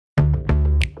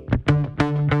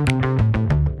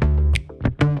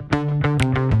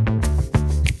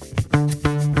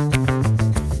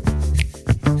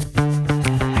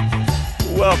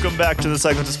back to the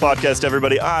Cyclist Podcast,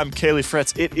 everybody. I'm Kaylee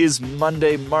Fretz. It is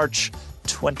Monday, March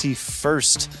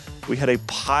 21st. We had a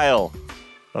pile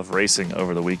of racing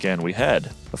over the weekend. We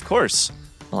had, of course,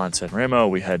 Milan San Remo.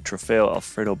 We had Trofeo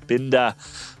Alfredo Binda.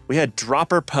 We had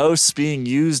dropper posts being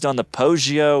used on the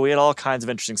Poggio. We had all kinds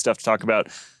of interesting stuff to talk about.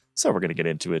 So we're going to get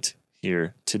into it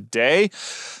here today.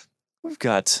 We've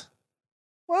got,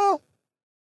 well,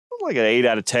 like an 8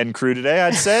 out of 10 crew today,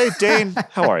 I'd say. Dane,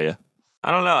 how are you? I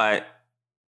don't know.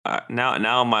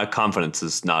 Now my confidence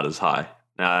is not as high.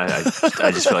 I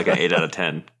just feel like an 8 out of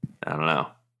 10. I don't know,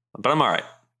 but I'm all right.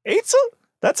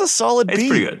 That's a solid B. It's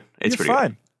pretty good. It's You're pretty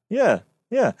fine. good.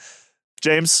 Yeah.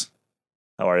 James,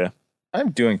 how are you? I'm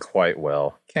doing quite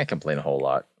well. Can't complain a whole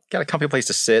lot. Got a comfy place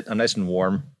to sit. I'm nice and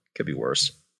warm. Could be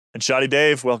worse. And Shoddy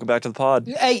Dave, welcome back to the pod.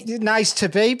 Hey, nice to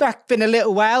be back. Been a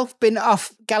little while. Been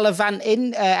off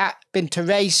gallivanting. Been to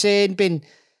racing. Been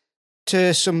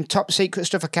to some top secret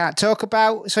stuff I can't talk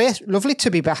about. So yes, lovely to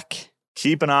be back.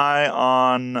 Keep an eye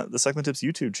on the Cycling Tips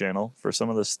YouTube channel for some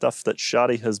of the stuff that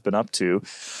Shoddy has been up to.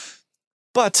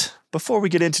 But before we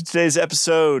get into today's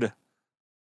episode,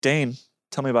 Dane,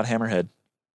 tell me about Hammerhead.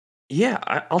 Yeah,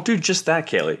 I'll do just that,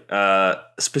 Kaylee.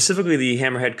 Specifically the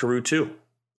Hammerhead Karoo 2.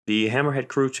 The Hammerhead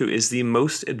Karoo 2 is the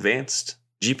most advanced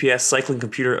GPS cycling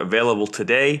computer available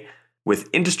today, with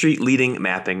industry-leading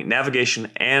mapping,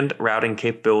 navigation, and routing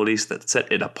capabilities that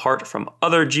set it apart from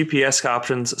other GPS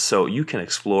options so you can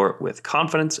explore with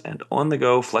confidence and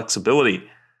on-the-go flexibility.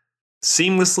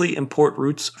 Seamlessly import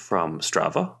routes from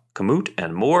Strava, Komoot,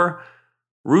 and more,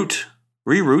 route,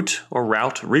 reroute, or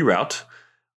reroute,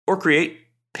 or create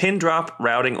pin drop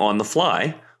routing on the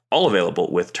fly, all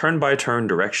available with turn-by-turn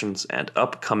directions and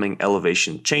upcoming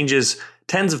elevation changes.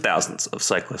 Tens of thousands of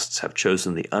cyclists have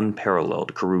chosen the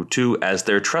unparalleled Karoo 2 as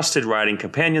their trusted riding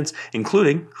companions,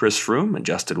 including Chris Froome and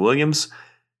Justin Williams.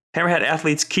 Hammerhead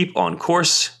athletes keep on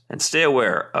course and stay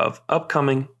aware of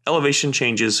upcoming elevation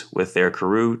changes with their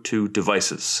Karoo 2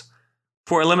 devices.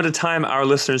 For a limited time, our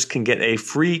listeners can get a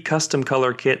free custom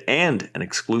color kit and an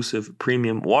exclusive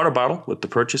premium water bottle with the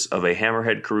purchase of a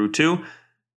Hammerhead Karoo 2.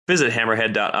 Visit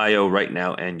hammerhead.io right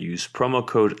now and use promo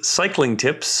code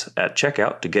CYCLINGTIPS at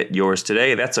checkout to get yours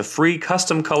today. That's a free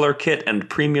custom color kit and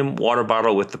premium water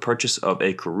bottle with the purchase of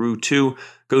a Karoo 2.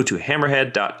 Go to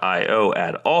hammerhead.io,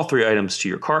 add all 3 items to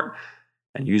your cart,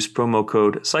 and use promo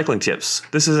code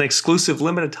CYCLINGTIPS. This is an exclusive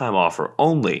limited time offer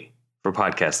only for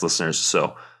podcast listeners,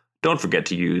 so don't forget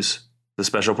to use the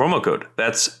special promo code.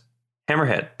 That's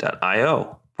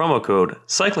hammerhead.io, promo code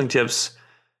CYCLINGTIPS,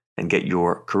 and get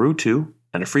your Karoo 2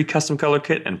 and a free custom color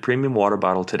kit and premium water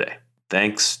bottle today.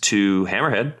 Thanks to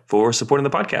Hammerhead for supporting the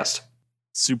podcast.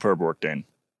 Superb work, Dane.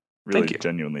 Really, Thank you.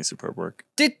 Genuinely superb work.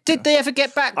 Did they ever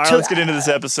get back All right, to... let's get into this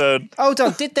episode. Hold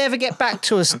on. Did they ever get back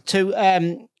to us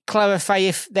to clarify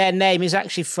if their name is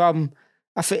actually from,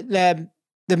 I think, the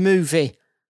movie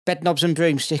Bedknobs and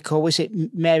Broomstick, or was it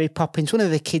Mary Poppins? One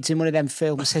of the kids in one of them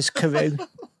films says Karoo.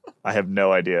 I have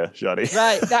no idea, Shoddy.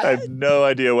 Right. I have no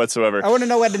idea whatsoever. I want to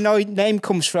know where the name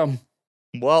comes from.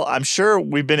 Well, I'm sure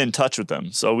we've been in touch with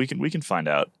them, so we can find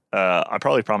out. I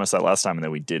probably promised that last time and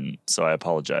then we didn't, so I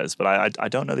apologize. But I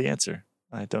don't know the answer.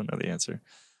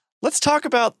 Let's talk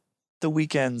about the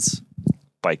weekend's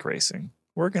bike racing.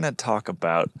 We're going to talk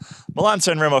about Milan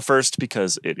San Remo first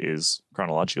because it is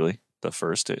chronologically the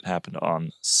first. It happened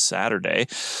on Saturday.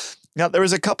 Now, there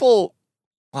was there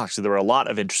were a lot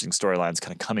of interesting storylines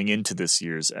kind of coming into this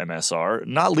year's MSR,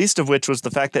 not least of which was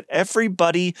the fact that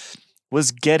everybody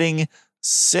was getting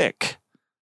sick.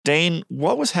 Dane,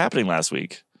 what was happening last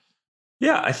week?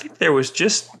 Yeah, I think there was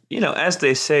just, as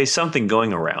they say, something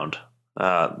going around.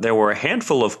 There were a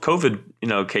handful of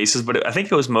COVID, cases, but I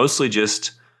think it was mostly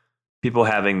just people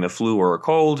having the flu or a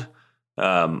cold,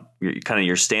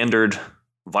 your standard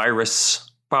virus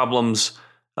problems.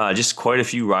 Just quite a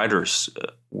few riders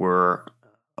were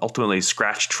ultimately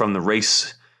scratched from the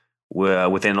race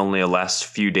within only the last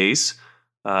few days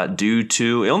due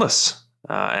to illness.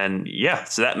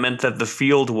 So that meant that the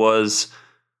field was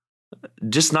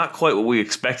just not quite what we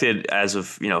expected as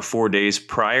of, 4 days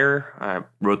prior. I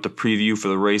wrote the preview for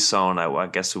the race on, I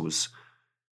guess it was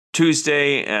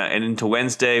Tuesday and into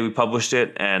Wednesday. We published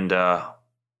it. And a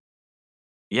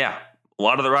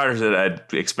lot of the riders that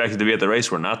I'd expected to be at the race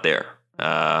were not there.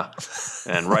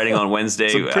 And riding on Wednesday.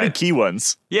 Some pretty key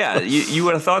ones. Yeah, you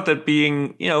would have thought that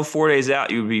being, 4 days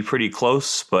out, you would be pretty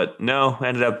close. But no,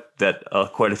 ended up that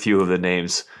quite a few of the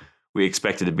names we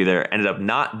expected to be there ended up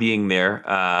not being there.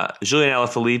 Julien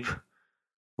Alaphilippe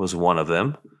was one of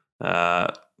them.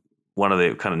 One of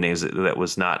the kind of names that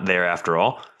was not there after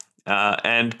all.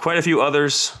 And quite a few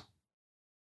others.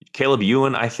 Caleb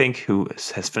Ewan, I think, who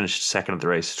has finished second at the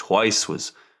race twice,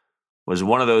 was was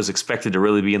one of those expected to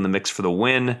really be in the mix for the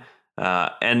win.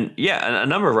 And yeah, a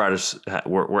number of riders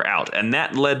were out, and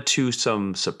that led to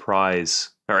some surprise,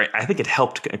 or I think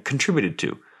it contributed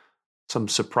to some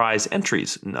surprise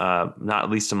entries. Not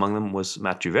least among them was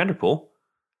Mathieu van der Poel,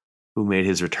 who made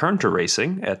his return to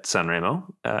racing at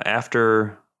Sanremo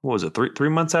after, what was it, three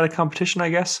months out of competition, I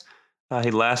guess.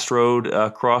 He last rode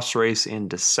a cross race in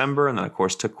December, and then, of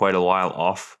course, took quite a while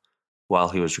off while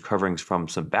he was recovering from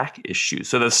some back issues.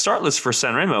 So the start list for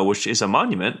Sanremo, which is a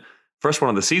monument, first one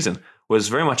of the season, was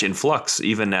very much in flux,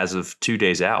 even as of 2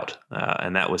 days out.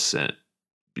 And that was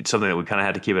something that we kind of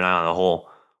had to keep an eye on the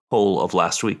whole of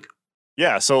last week.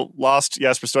 Yeah, so lost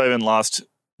Jasper Stuyven,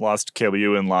 lost Caleb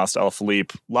Ewan, lost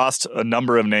Alaphilippe, lost a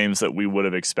number of names that we would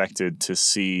have expected to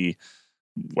see,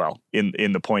 well,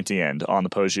 in the pointy end, on the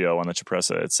Poggio, on the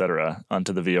Cipressa, etc.,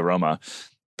 onto the Via Roma.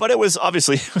 But it was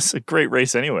a great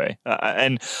race anyway.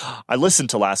 And I listened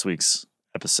to last week's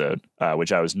episode,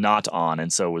 which I was not on,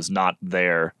 and so was not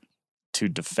there to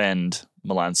defend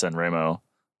Milan Sanremo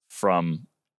from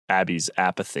Abby's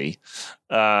apathy.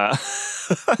 And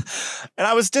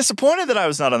I was disappointed that I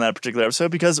was not on that particular episode,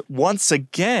 because once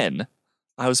again,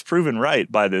 I was proven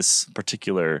right by this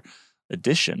particular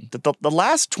edition. That the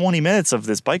last 20 minutes of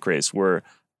this bike race were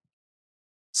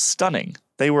stunning.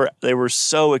 They were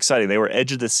so exciting. They were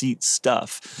edge of the seat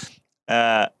stuff.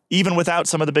 Even without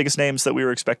some of the biggest names that we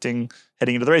were expecting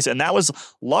heading into the race. And that was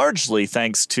largely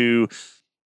thanks to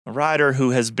a rider who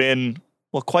has been,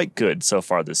 well, quite good so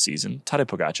far this season, Tadej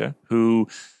Pogačar, who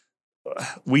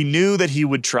we knew that he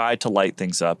would try to light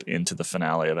things up into the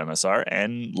finale of MSR,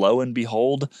 and lo and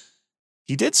behold,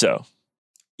 he did so.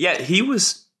 Yeah,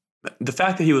 the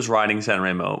fact that he was riding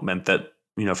Sanremo meant that,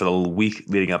 for the week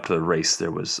leading up to the race,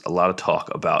 there was a lot of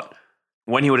talk about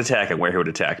when he would attack and where he would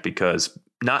attack, because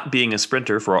not being a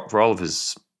sprinter, for all of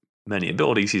his many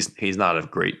abilities, he's not a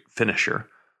great finisher.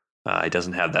 He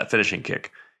doesn't have that finishing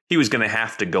kick. He was going to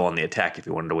have to go on the attack if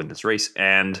he wanted to win this race.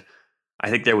 And I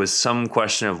think there was some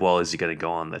question of, well, is he going to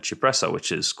go on the Cipressa,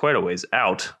 which is quite a ways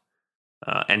out?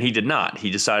 And he did not. He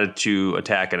decided to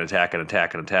attack on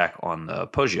the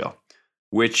Poggio,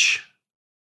 which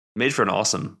made for an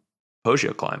awesome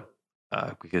Poggio climb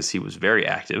because he was very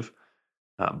active.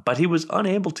 But he was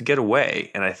unable to get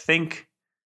away. And I think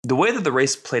the way that the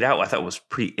race played out, I thought was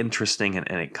pretty interesting.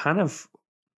 And it kind of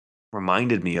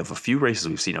reminded me of a few races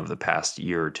we've seen over the past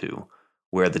year or two,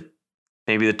 where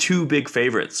maybe the two big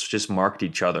favorites just marked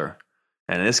each other.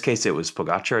 And in this case, it was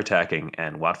Pogačar attacking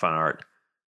and Wout van Aert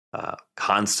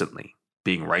constantly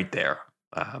being right there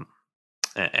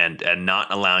and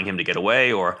not allowing him to get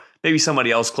away. Or maybe somebody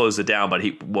else closed it down, but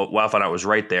Wout van Aert was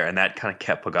right there, and that kind of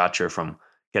kept Pogačar from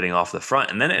getting off the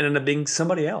front. And then it ended up being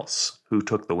somebody else who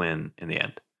took the win in the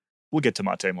end. We'll get to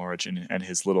Matej Mohoric and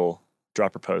his little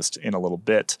dropper post in a little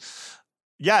bit.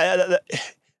 Yeah,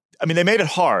 I mean, they made it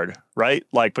hard, right?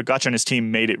 Like, Pogačar and his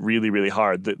team made it really, really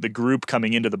hard. The group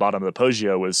coming into the bottom of the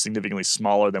Poggio was significantly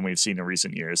smaller than we've seen in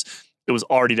recent years. It was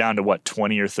already down to,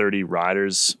 20 or 30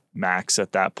 riders max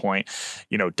at that point.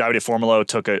 Davide Formolo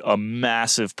took a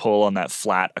massive pull on that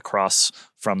flat across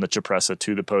from the Cipressa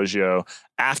to the Poggio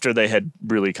after they had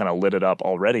really kind of lit it up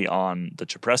already on the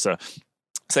Cipressa.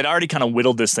 So they'd already kind of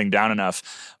whittled this thing down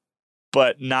enough,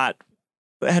 but they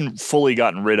hadn't fully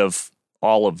gotten rid of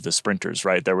all of the sprinters,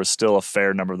 right? There was still a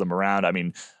fair number of them around. I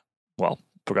mean, well,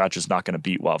 Pogačar's not going to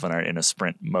beat Wout van Aert in a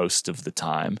sprint most of the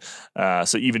time.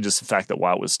 So even just the fact that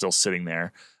Wout was still sitting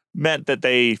there meant that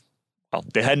they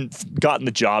hadn't gotten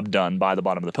the job done by the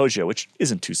bottom of the Poggio, which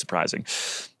isn't too surprising.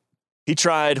 He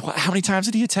tried, how many times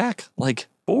did he attack? Like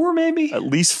 4, maybe? At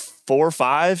least 4 or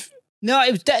 5? No,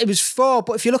 it was 4,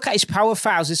 but if you look at his power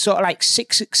fouls, it's sort of like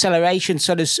 6 acceleration.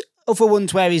 So there's other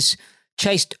ones where he's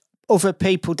chased other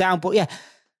people down. But yeah,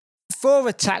 4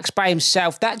 attacks by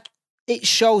himself, that it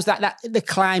shows that the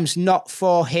climb's not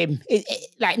for him.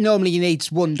 Like, normally he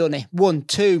needs 1, doesn't he? 1,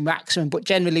 2 maximum, but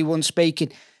generally 1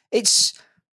 speaking. It's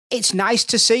nice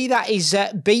to see that he's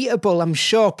beatable. I'm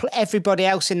sure everybody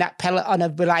else in that peloton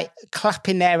have been like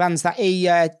clapping their hands that he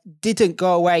didn't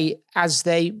go away as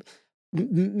they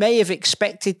may have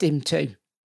expected him to.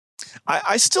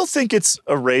 I still think it's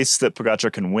a race that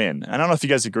Pogačar can win. I don't know if you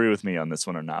guys agree with me on this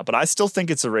one or not, but I still think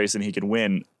it's a race and he can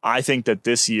win. I think that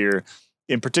this year,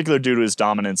 in particular due to his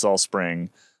dominance all spring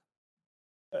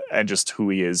and just who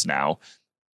he is now,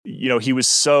 he was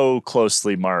so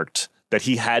closely marked that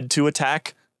he had to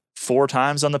attack 4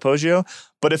 times on the Poggio.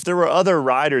 But if there were other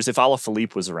riders, if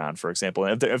Alaphilippe was around, for example,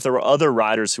 and if there were other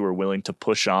riders who were willing to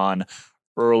push on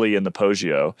early in the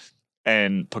Poggio,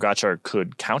 and Pogačar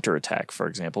could counterattack, for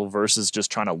example, versus just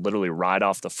trying to literally ride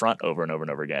off the front over and over and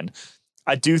over again,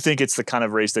 I do think it's the kind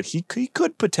of race that he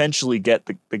could potentially get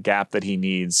the gap that he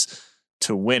needs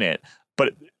to win it.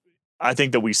 But I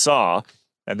think that we saw,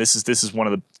 and this is one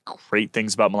of the great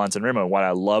things about Milan San Remo, why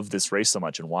I love this race so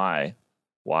much, and why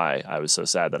I was so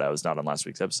sad that I was not on last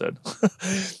week's episode,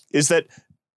 is that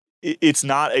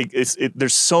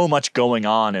there's so much going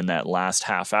on in that last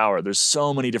half hour. There's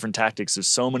so many different tactics. There's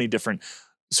so many different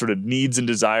sort of needs and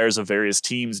desires of various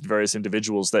teams and various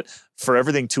individuals that for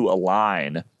everything to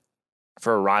align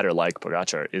for a rider like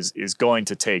Pogačar is going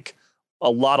to take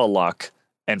a lot of luck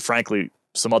and frankly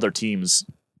some other teams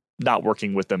not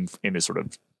working with them in a sort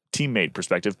of teammate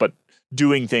perspective, but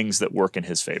doing things that work in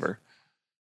his favor.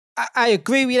 I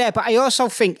agree with you there, but I also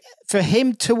think for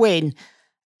him to win,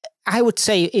 I would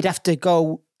say he'd have to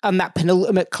go on that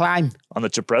penultimate climb. On the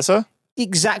Cipressa?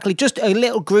 Exactly. Just a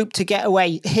little group to get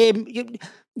away. Him,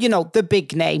 you know, the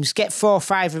big names, get 4 or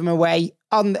 5 of them away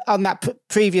on that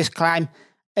previous climb.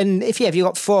 And if you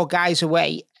got 4 guys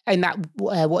away, and that,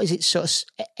 what is it, sort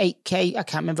of 8K? I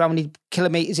can't remember how many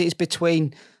kilometres it is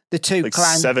between the two like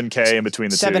climbs. 7K in between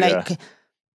the 7, two. 8K. Yeah.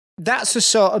 That's the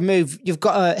sort of move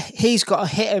he's got to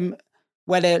hit him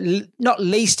where they're not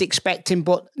least expecting,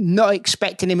 but not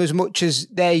expecting him as much as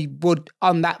they would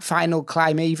on that final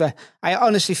climb either. I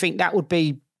honestly think that would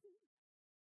be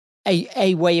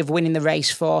a way of winning the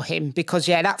race for him, because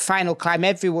that final climb,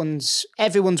 everyone's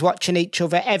watching each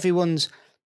other. Everyone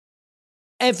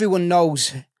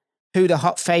knows who the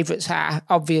hot favourites are,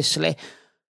 obviously.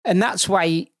 And that's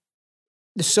why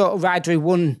the sort of rider who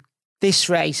won this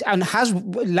race, and has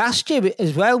last year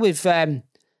as well with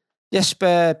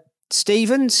Jesper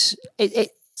Stuyvens.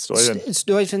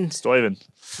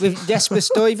 Stuyven. With Jesper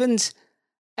Stuyvens.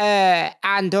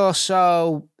 And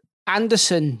also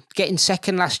Anderson getting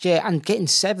second last year and getting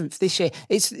 7th this year.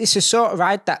 It's a sort of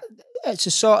ride it's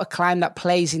a sort of climb that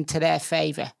plays into their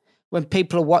favour when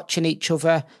people are watching each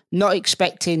other, not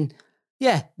expecting,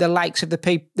 the likes of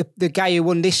the guy who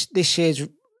won this year's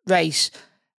race,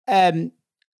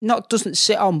 doesn't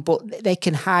sit on, but they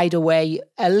can hide away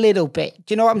a little bit.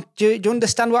 Do you know do you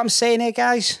understand what I'm saying here,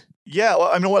 guys? Yeah, well,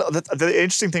 I mean, the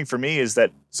interesting thing for me is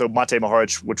that Matej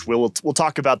Mohoric, which we'll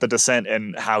talk about the descent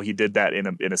and how he did that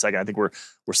in a second. I think we're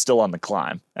still on the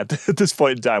climb at this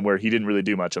point in time, where he didn't really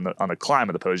do much on the climb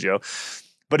of the Poggio,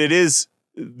 but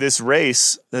this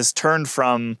race has turned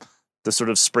from the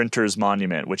sort of sprinter's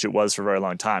monument, which it was for a very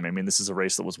long time. I mean, this is a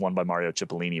race that was won by Mario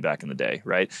Cipollini back in the day,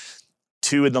 right?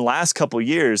 To in the last couple of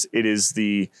years, it is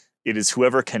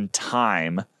whoever can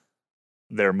time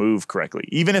their move correctly.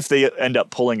 Even if they end up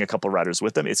pulling a couple riders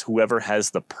with them, it's whoever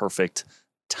has the perfect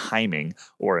timing,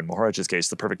 or in Mohoric's case,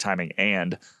 the perfect timing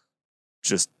and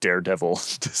just daredevil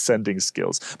descending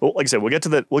skills. But like I said, we'll get to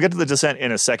the descent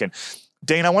in a second.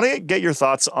 Dane, I want to get your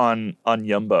thoughts on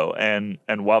Jumbo and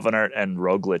Wout van Aert and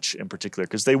Roglic in particular,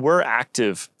 because they were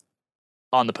active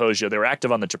on the Poggio. They were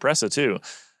active on the Cipressa too.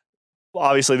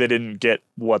 Obviously, they didn't get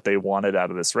what they wanted out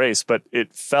of this race, but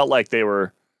it felt like they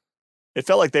were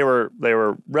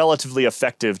relatively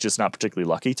effective, just not particularly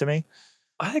lucky to me.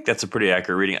 I think that's a pretty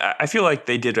accurate reading. I feel like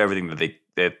they did everything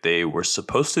that they were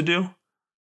supposed to do,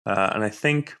 and I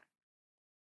think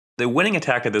the winning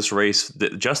attack of this race,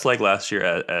 just like last year,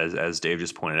 as Dave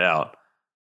just pointed out,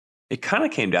 it kind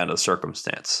of came down to the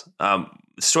circumstance.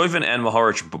 Stuyven and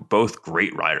Mohoric, both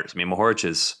great riders. I mean,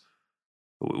 Mohoric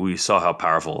we saw how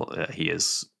powerful he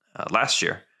is last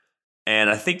year, and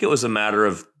I think it was a matter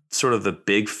of sort of the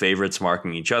big favorites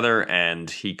marking each other, and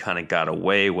he kind of got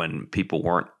away when people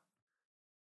weren't,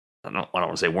 I don't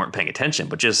want to say weren't paying attention,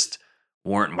 but just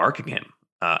weren't marking him.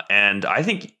 And I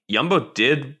think Jumbo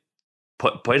did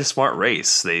played a smart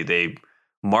race. They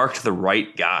marked the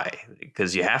right guy,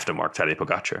 because you have to mark Tadej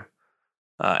Pogačar.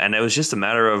 And it was just a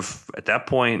matter of, at that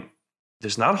point,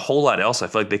 there's not a whole lot else I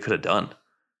feel like they could have done.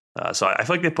 So I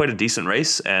feel like they played a decent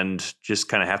race, and just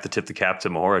kind of have to tip the cap to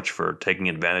Mohoric for taking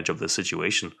advantage of the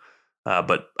situation.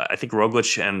 But I think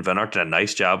Roglic and Van Aert did a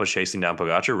nice job of chasing down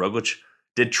Pogačar. Roglic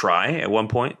did try at one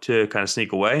point to kind of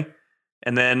sneak away.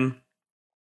 And then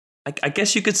I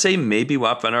guess you could say maybe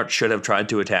Wout van Aert should have tried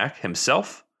to attack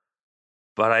himself.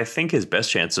 But I think his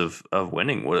best chance of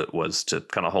winning was to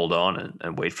kind of hold on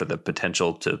and wait for the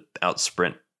potential to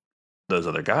out-sprint those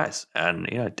other guys. And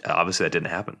obviously that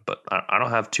didn't happen. But I don't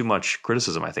have too much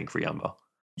criticism, I think, for Jumbo.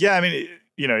 Yeah, I mean,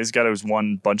 he's got his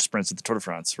one bunch sprints at the Tour de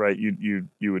France, right? You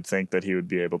would think that he would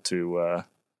be able to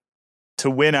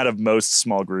win out of most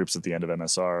small groups at the end of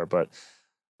MSR, but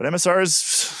MSR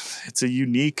it's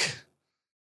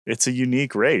a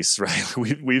unique race, right?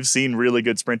 We've seen really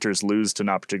good sprinters lose to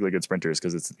not particularly good sprinters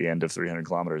because it's at the end of 300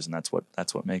 kilometers, and that's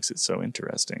what makes it so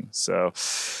interesting. So,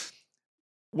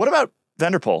 what about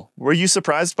Van der Poel, were you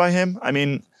surprised by him? I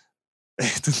mean,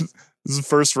 this is the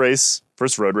first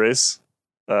road race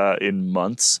in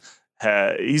months.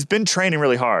 He's been training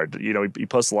really hard. You know, he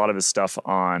posts a lot of his stuff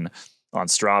on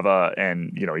Strava,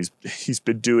 and you know he's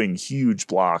been doing huge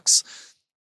blocks.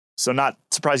 So not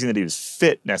surprising that he was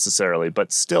fit necessarily,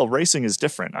 but still, racing is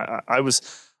different. I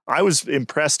was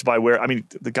impressed by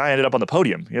the guy ended up on the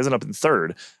podium. He ended up in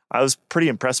third. I was pretty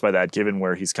impressed by that, given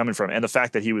where he's coming from and the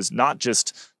fact that he was not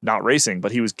just not racing,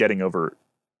 but he was getting over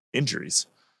injuries.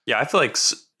 Yeah, I feel like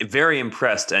very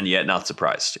impressed and yet not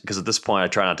surprised, because at this point I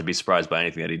try not to be surprised by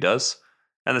anything that he does.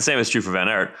 And the same is true for Van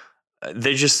Aert.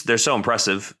 They're so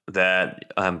impressive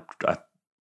that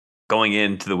going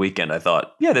into the weekend, I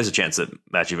thought, yeah, there's a chance that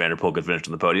Mathieu van der Poel could finish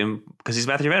on the podium because he's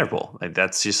Mathieu van der Poel. Like,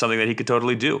 that's just something that he could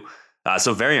totally do.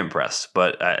 So very impressed.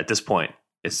 But at this point,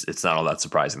 it's not all that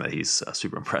surprising that he's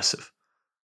super impressive.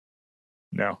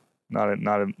 No, not in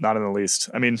the least.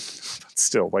 I mean,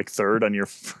 still like third on your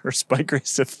first bike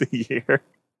race of the year.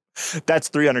 That's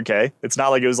 300K. It's not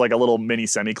like it was like a little mini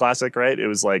semi-classic, right? It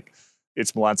was like,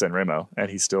 it's Milan-San Remo,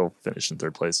 and he still finished in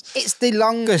third place. It's the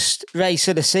longest race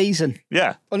of the season.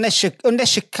 Yeah. Unless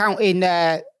you're counting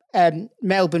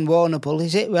Melbourne Warrnambool,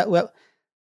 is it? Well,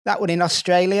 that one in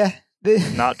Australia.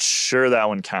 Not sure that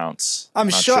one counts.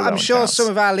 I'm sure some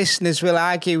of our listeners will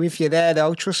argue with you there,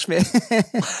 though. Trust me.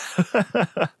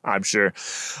 I'm sure.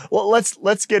 Well,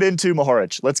 let's get into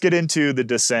Mohoric. Let's get into the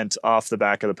descent off the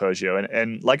back of the Poggio.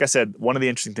 And like I said, one of the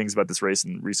interesting things about this race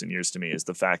in recent years to me is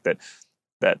the fact that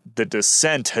the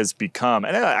descent has become,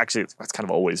 and actually it's kind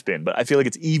of always been, but I feel like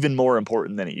it's even more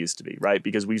important than it used to be, right?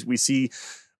 Because we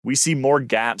see more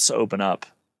gaps open up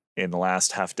in the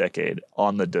last half decade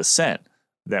on the descent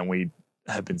than we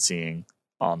have been seeing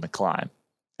on the climb.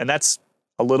 And that's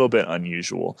a little bit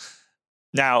unusual.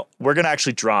 Now, we're going to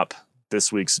actually drop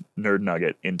this week's Nerd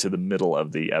Nugget into the middle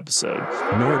of the episode.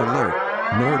 Nerd alert,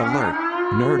 nerd alert,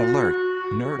 nerd alert,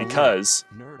 nerd alert. Because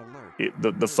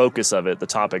the focus of it, the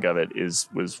topic of it it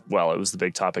was the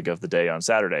big topic of the day on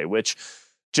Saturday, which,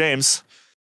 James.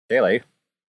 Daily.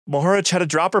 Mohoric had a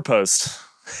dropper post.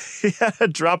 He had a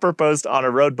dropper post on a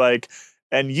road bike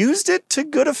and used it to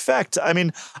good effect. I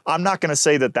mean, I'm not going to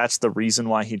say that that's the reason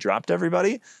why he dropped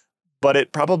everybody, but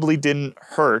it probably didn't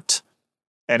hurt.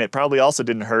 And it probably also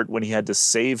didn't hurt when he had to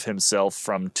save himself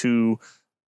from 3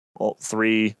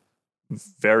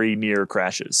 very near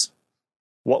crashes.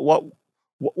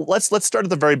 Let's start at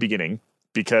the very beginning,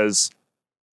 because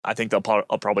I think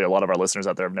probably a lot of our listeners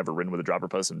out there have never ridden with a dropper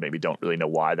post and maybe don't really know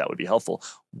why that would be helpful.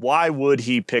 Why would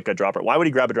he pick a dropper? Why would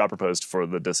he grab a dropper post for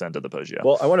the descent of the Poggio?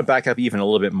 Well, I want to back up even a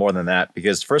little bit more than that,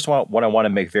 because first of all, what I want to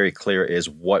make very clear is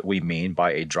what we mean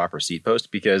by a dropper seat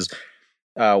post, because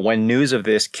when news of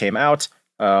this came out,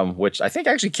 which I think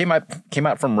actually came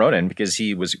out from Ronan, because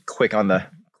he was quick on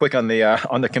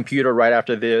the computer right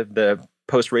after the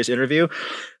post-race interview.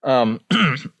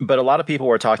 But a lot of people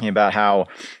were talking about how,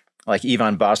 like,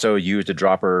 Ivan Basso used a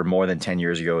dropper more than 10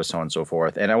 years ago, so on and so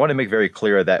forth. And I want to make very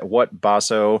clear that what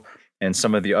Basso and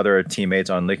some of the other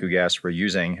teammates on Liquigas were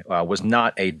using was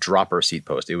not a dropper seat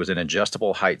post. It was an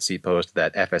adjustable height seat post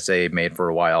that FSA made for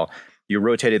a while. You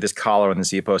rotated this collar on the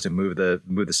seat post and moved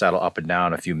the saddle up and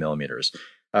down a few millimeters.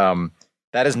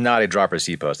 That is not a dropper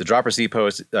seat post. The dropper seat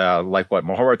post, like what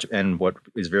Mohoric and what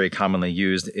is very commonly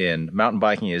used in mountain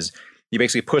biking, is you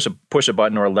basically push a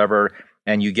button or a lever,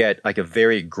 and you get like a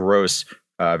very gross,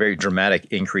 very dramatic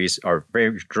increase or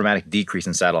very dramatic decrease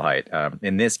in saddle height.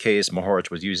 In this case,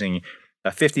 Mohoric was using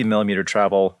a 50 millimeter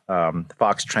travel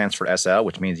Fox Transfer SL,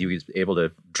 which means he was able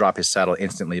to drop his saddle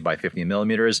instantly by 50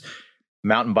 millimeters.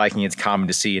 Mountain biking, it's common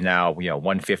to see now,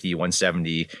 150,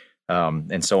 170,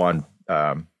 and so on.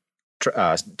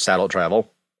 Saddle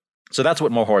travel. So that's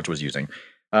what Mohoric was using.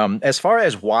 As far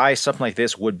as why something like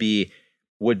this would be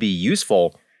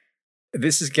useful,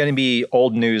 this is going to be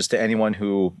old news to anyone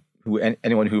who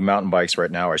mountain bikes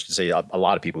right now, or I should say a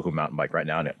lot of people who mountain bike right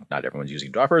now. Not everyone's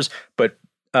using droppers, but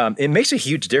it makes a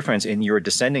huge difference in your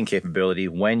descending capability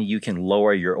when you can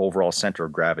lower your overall center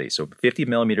of gravity. So 50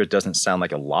 millimeters doesn't sound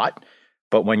like a lot,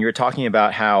 but when you're talking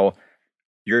about how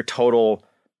your total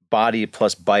body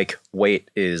plus bike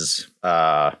weight is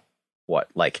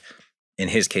like in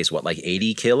his case, like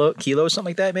 80 kilos, something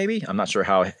like that, maybe. I'm not sure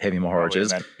how heavy Mohoric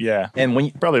is. Yeah. And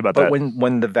probably about that. But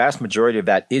when the vast majority of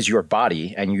that is your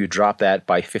body and you drop that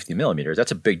by 50 millimeters,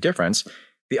 that's a big difference.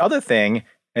 The other thing,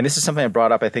 and this is something I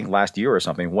brought up, I think last year or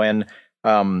something, when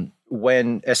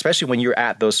especially when you're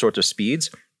at those sorts of speeds,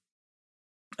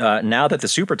 now that the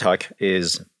Super Tuck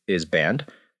is banned,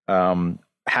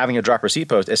 having a dropper seat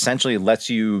post essentially lets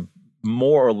you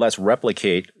more or less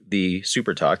replicate the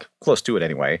Super Tuck, close to it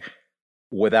anyway,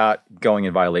 without going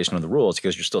in violation of the rules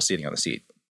because you're still sitting on the seat.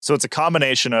 So it's a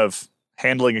combination of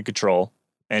handling and control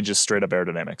and just straight up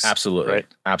aerodynamics. Absolutely. Right?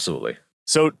 Absolutely.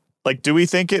 So, like, do we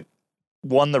think it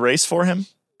won the race for him?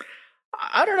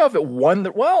 I don't know if it won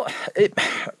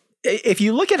if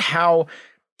you look at how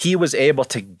he was able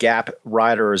to gap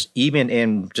riders even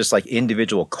in just like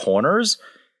individual corners,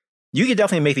 you could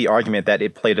definitely make the argument that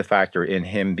it played a factor in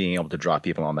him being able to drop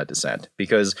people on that descent,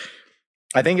 because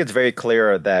I think it's very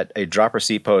clear that a dropper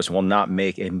seat post will not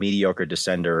make a mediocre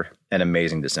descender an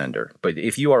amazing descender. But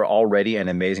if you are already an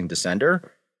amazing descender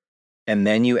and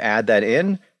then you add that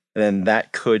in, then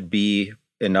that could be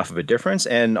enough of a difference.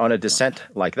 And on a descent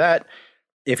like that,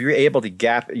 if you're able to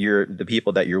gap the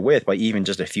people that you're with by even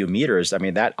just a few meters, I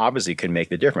mean, that obviously can make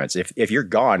the difference. If you're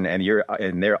gone and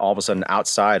they're all of a sudden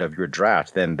outside of your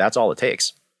draft, then that's all it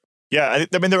takes. Yeah,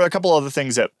 I mean, there were a couple other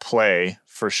things at play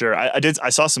for sure. I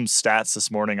saw some stats this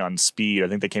morning on speed. I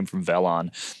think they came from Velon,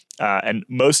 and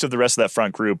most of the rest of that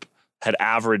front group had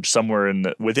averaged somewhere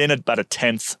within about a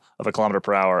tenth of a kilometer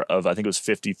per hour of, I think it was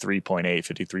 53.8,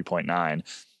 53.9,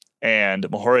 and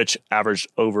Mohoric averaged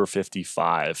over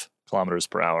 55 kilometers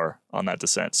per hour on that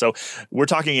descent. So we're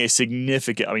talking a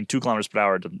significant, I mean, 2 kilometers per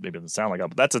hour maybe doesn't sound like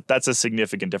that, but that's a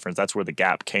significant difference. That's where the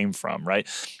gap came from, right?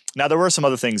 Now, there were some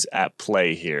other things at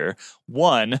play here.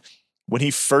 One, when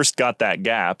he first got that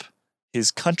gap,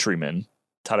 his countryman,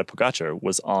 Tadej Pogačar,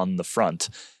 was on the front.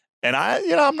 And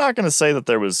I'm not going to say that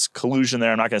there was collusion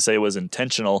there. I'm not going to say it was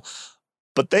intentional,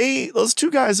 but those two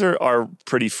guys are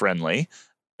pretty friendly.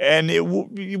 And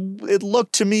it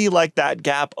looked to me like that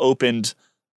gap opened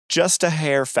just a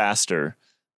hair faster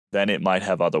than it might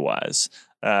have otherwise.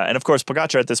 And of course,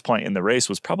 Pogačar at this point in the race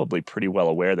was probably pretty well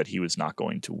aware that he was not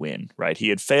going to win, right? He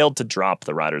had failed to drop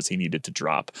the riders he needed to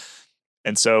drop.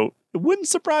 And so it wouldn't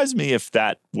surprise me if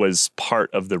that was part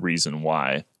of the reason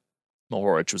why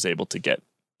Mohoric was able to get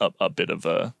a bit of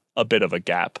a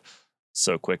gap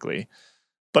so quickly.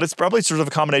 But it's probably sort of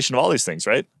a combination of all these things,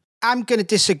 right? I'm going to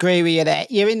disagree with you there.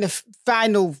 You're in the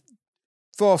final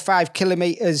 4 or 5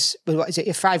 kilometers, what is it?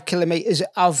 You're 5 kilometers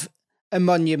of a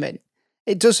monument.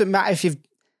 It doesn't matter if you've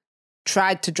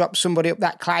tried to drop somebody up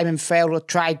that climb and failed, or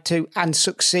tried to and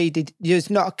succeeded.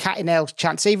 There's not a cat in hell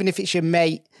chance, even if it's your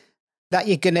mate, that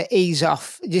you're going to ease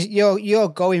off. You're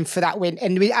going for that win.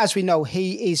 And as we know,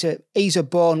 he's a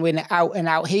born winner out and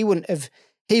out. He would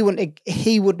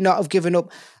not have given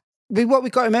up. But what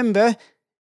we've got to remember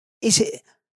is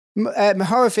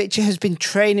Mohoric has been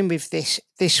training with this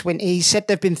winter. He said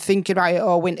they've been thinking about it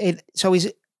all winter. So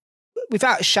he's,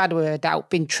 without a shadow of a doubt,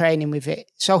 been training with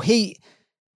it. So he's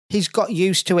got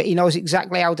used to it. He knows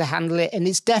exactly how to handle it, and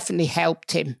it's definitely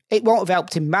helped him. It won't have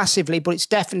helped him massively, but it's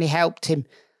definitely helped him.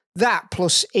 That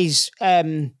plus is, how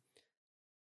do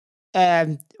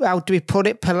we put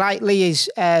it politely, is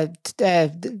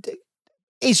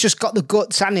he's just got the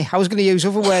guts, hasn't he? I was going to use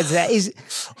other words there.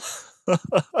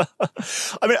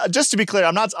 I mean, just to be clear,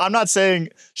 I'm not saying,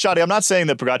 Shadi, I'm not saying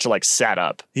that Pogačar like sat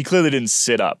up. He clearly didn't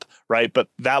sit up, right? But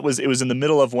it was in the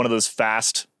middle of one of those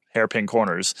fast hairpin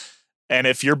corners. And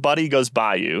if your buddy goes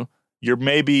by you, you're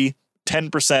maybe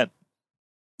 10%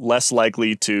 less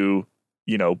likely to,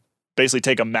 basically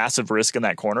take a massive risk in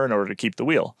that corner in order to keep the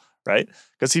wheel, right?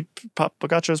 Because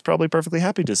Pogačar is probably perfectly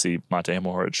happy to see Matej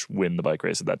Mohoric win the bike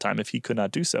race at that time if he could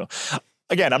not do so.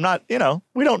 Again, I'm not, we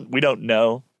don't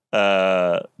know.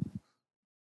 None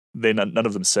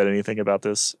of them said anything about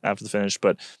this after the finish,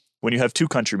 but when you have two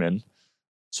countrymen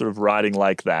sort of riding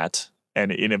like that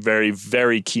and in a very,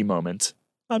 very key moment,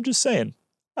 I'm just saying,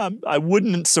 I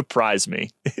wouldn't surprise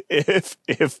me if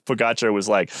Pogačar was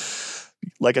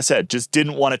like I said, just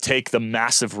didn't want to take the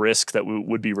massive risk that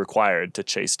would be required to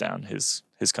chase down his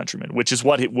countryman, which is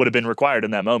what it would have been required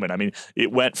in that moment. I mean,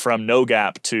 it went from no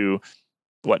gap to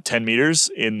 10 meters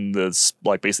in the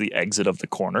basically exit of the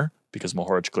corner, because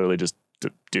Mohoric clearly just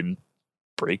didn't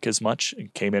brake as much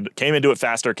and came into it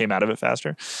faster, came out of it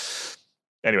faster.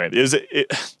 Anyway,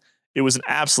 it was an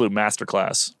absolute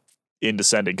masterclass in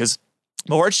descending, because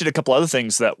Mohoric did a couple other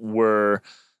things that would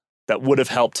have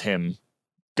helped him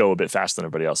go a bit faster than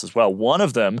everybody else as well. One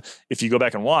of them, if you go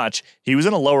back and watch, he was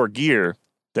in a lower gear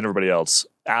than everybody else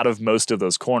out of most of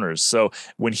those corners. So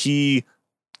when he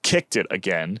kicked it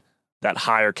again, that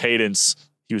higher cadence,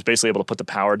 he was basically able to put the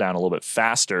power down a little bit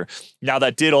faster. Now,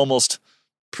 that did almost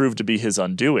prove to be his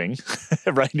undoing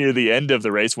right near the end of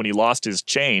the race when he lost his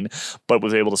chain, but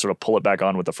was able to sort of pull it back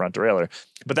on with the front derailleur.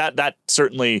 But that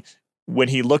certainly, when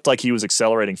he looked like he was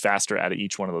accelerating faster out of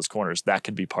each one of those corners, that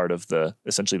could be part of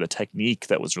essentially the technique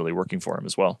that was really working for him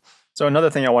as well. So another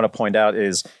thing I want to point out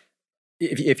is,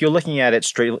 if you're looking at it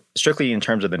strictly in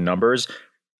terms of the numbers,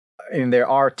 I mean, there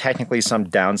are technically some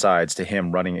downsides to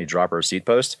him running a dropper seat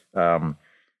post.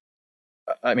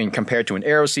 I mean, compared to an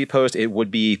aero seat post, it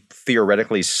would be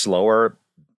theoretically slower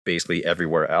basically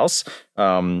everywhere else.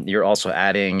 You're also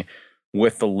adding,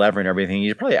 with the lever and everything,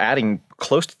 you're probably adding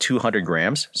close to 200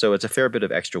 grams. So it's a fair bit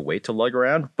of extra weight to lug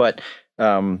around. But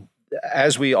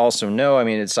as we also know, I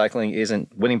mean,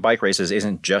 winning bike races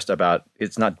isn't just about,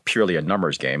 it's not purely a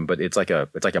numbers game, but it's like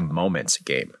a moments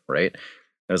game, right?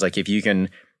 It's like if you can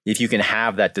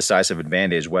have that decisive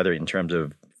advantage, whether in terms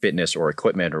of fitness or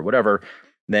equipment or whatever,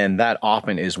 then that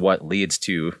often is what leads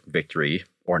to victory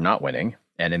or not winning.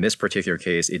 And in this particular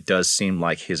case, it does seem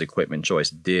like his equipment choice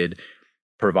did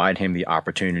provide him the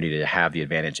opportunity to have the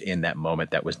advantage in that moment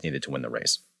that was needed to win the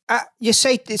race. You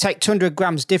say it's like 200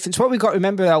 grams difference. What we got to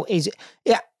remember, though, is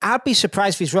I'd be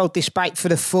surprised if he's rode this bike for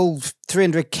the full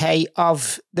 300k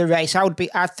of the race.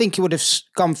 I think he would have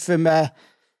gone from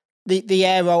the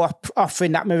aero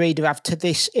offering that Merida have to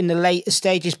this in the later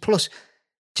stages. Plus,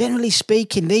 generally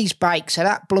speaking, these bikes are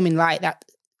that blooming light that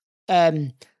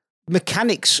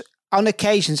mechanics on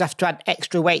occasions have to add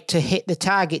extra weight to hit the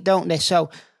target, don't they? So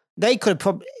they could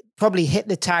have probably hit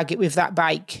the target with that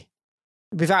bike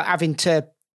without having to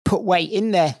put weight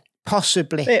in there,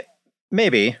 possibly.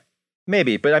 Maybe.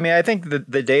 But I mean, I think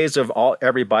the days of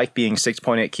every bike being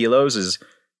 6.8 kilos is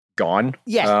gone.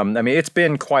 Yeah. I mean, it's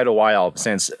been quite a while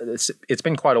since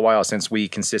we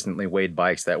consistently weighed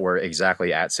bikes that were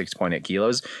exactly at 6.8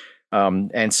 kilos.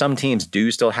 And some teams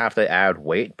do still have to add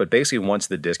weight, but basically once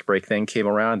the disc brake thing came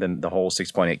around, then the whole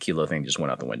 6.8 kilo thing just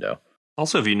went out the window.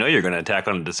 Also, if you know you're going to attack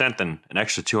on a descent, then an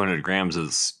extra 200 grams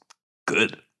is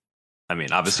good. I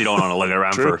mean, obviously you don't want to lug it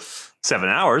around for 7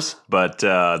 hours, but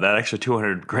that extra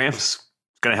 200 grams is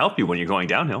going to help you when you're going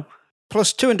downhill.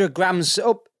 Plus 200 grams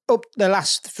up the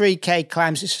last 3K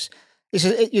climbs.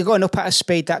 You're going up at a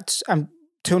speed that's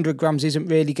 200 grams isn't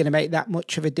really going to make that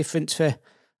much of a difference for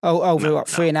over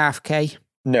 3.5K.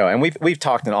 No, and we've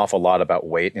talked an awful lot about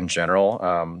weight in general,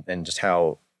 and just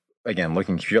how, again,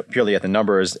 looking purely at the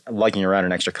numbers, lugging around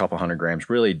an extra couple hundred grams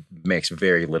really makes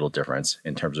very little difference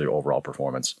in terms of your overall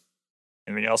performance.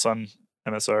 Anything else on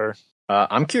MSR?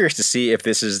 I'm curious to see if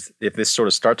this sort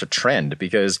of starts a trend,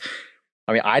 because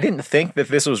I mean, I didn't think that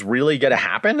this was really going to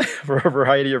happen for a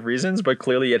variety of reasons, but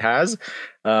clearly it has.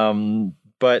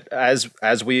 But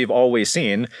as we've always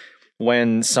seen,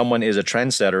 when someone is a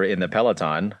trendsetter in the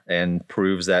peloton and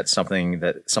proves that something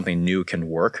new can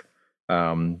work,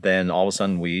 then all of a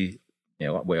sudden we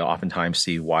oftentimes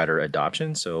see wider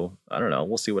adoption. So I don't know.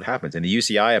 We'll see what happens. And the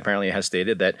UCI apparently has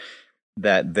stated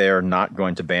that they're not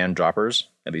going to ban droppers,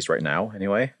 at least right now,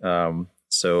 anyway.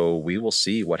 So we will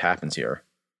see what happens here.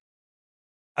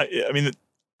 I mean,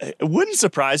 it wouldn't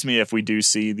surprise me if we do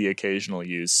see the occasional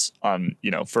use on,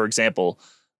 for example,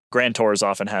 Grand Tours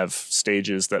often have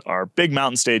stages that are big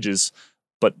mountain stages,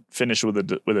 but finish with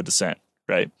a descent,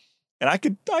 right? And I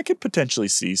could potentially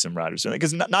see some riders doing that,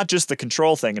 because not just the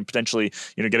control thing and potentially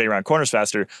getting around corners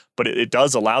faster, but it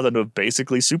does allow them to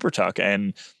basically super tuck,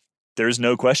 and there's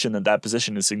no question that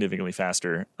position is significantly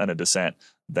faster on a descent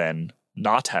than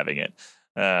not having it.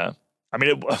 I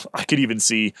could even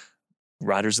see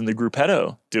riders in the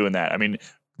Gruppetto doing that. I mean,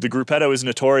 the Gruppetto is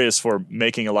notorious for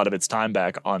making a lot of its time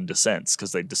back on descents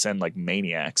because they descend like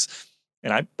maniacs.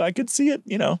 And I could see it,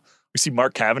 we see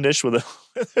Mark Cavendish with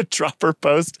a dropper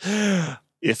post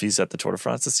if he's at the Tour de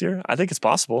France this year. I think it's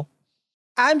possible.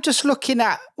 I'm just looking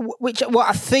at what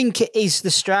I think is the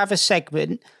Strava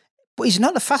segment, but he's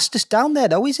not the fastest down there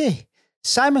though, is he?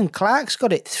 Simon Clark's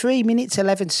got it 3 minutes,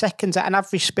 11 seconds at an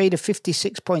average speed of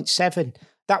 56.7.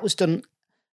 That was done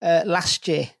last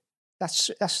year.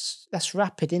 That's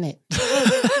rapid, isn't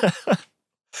it?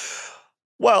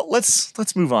 Well,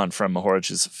 let's move on from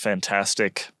Mohoric's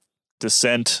fantastic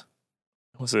descent.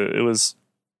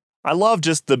 I love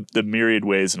just the myriad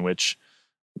ways in which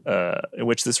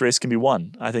this race can be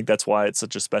won. I think that's why it's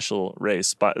such a special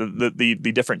race. But the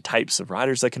different types of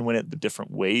riders that can win it, the different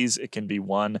ways it can be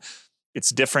won, it's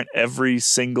different every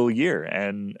single year,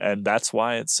 and that's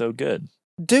why it's so good.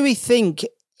 Do we think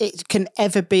it can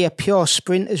ever be a pure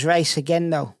sprinters race again,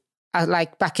 though?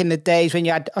 Like back in the days when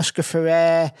you had Oscar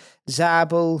Freire,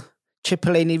 Zabel,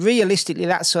 Cipollini. Realistically,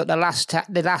 that's sort of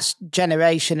the last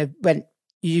generation of when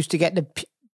you used to get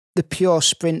the pure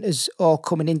sprinters all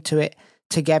coming into it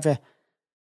together.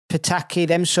 Pataki,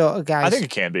 them sort of guys. I think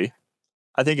it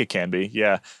can be.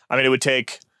 Yeah. I mean, it would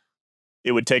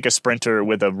take a sprinter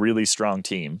with a really strong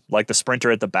team, like the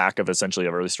sprinter at the back of essentially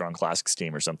a really strong classics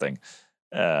team or something.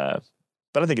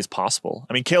 But I think it's possible.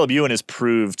 I mean, Caleb Ewan has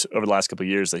proved over the last couple of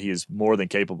years that he is more than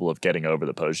capable of getting over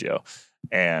the Poggio.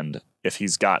 And if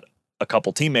he's got a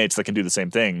couple teammates that can do the same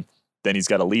thing, then he's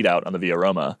got a lead out on the Via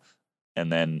Roma,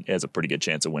 and then has a pretty good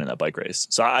chance of winning that bike race.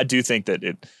 So I do think that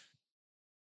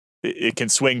it can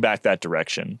swing back that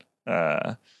direction.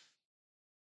 Yeah,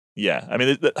 I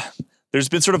mean, there's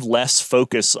been sort of less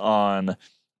focus on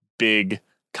big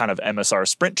kind of MSR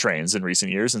sprint trains in recent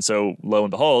years, and so lo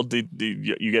and behold,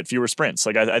 you get fewer sprints.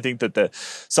 Like I think that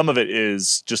some of it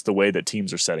is just the way that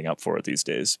teams are setting up for it these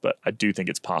days, but I do think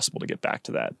it's possible to get back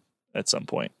to that at some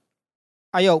point.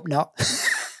 I hope not.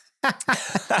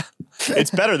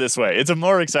 It's better this way. It's a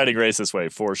more exciting race this way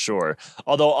for sure.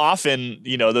 Although often,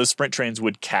 those sprint trains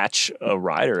would catch a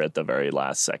rider at the very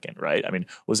last second, right? I mean,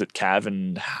 was it Cav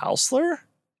and Hausler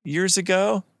years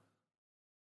ago,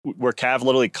 where Cav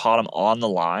literally caught him on the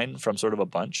line from sort of a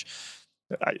bunch?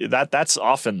 That's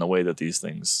often the way that these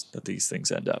things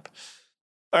end up.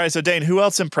 All right, so Dane, who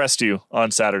else impressed you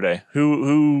on Saturday?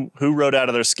 Who rode out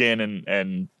of their skin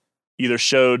and either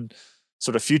showed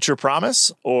sort of future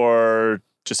promise or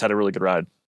just had a really good ride?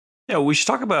 Yeah, we should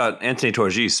talk about Anthony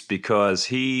Torgis because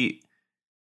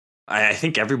I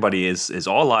think everybody is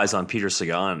all eyes on Peter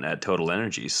Sagan at Total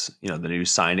Energies. The new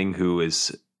signing who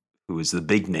is the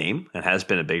big name and has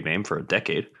been a big name for a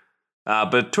decade.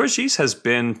 But Torgis has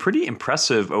been pretty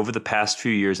impressive over the past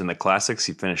few years in the classics.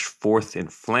 He finished 4th in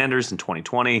Flanders in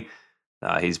 2020.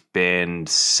 He's been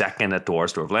 2nd at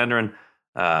Dwars door Vlaanderen.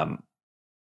 I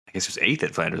guess he was 8th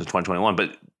at Flanders in 2021,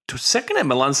 but 2nd at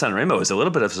Milan-San Remo is a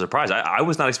little bit of a surprise. I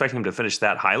was not expecting him to finish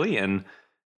that highly, and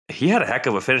he had a heck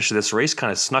of a finish to this race,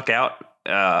 kind of sneaked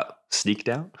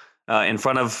out in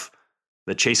front of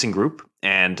the chasing group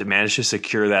and managed to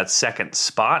secure that 2nd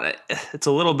spot. It's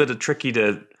a little bit tricky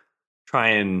to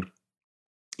try and,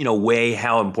 weigh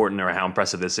how important or how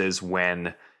impressive this is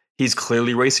when he's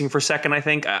clearly racing for 2nd, I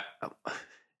think.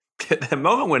 The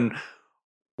moment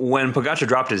when Pogačar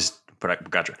dropped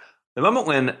the moment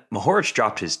when Mohoric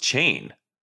dropped his chain,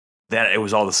 that it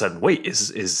was all of a sudden, wait,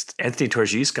 is Anthony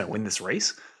Torgis going to win this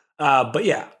race? But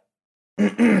yeah,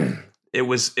 it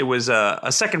was a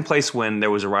 2nd place when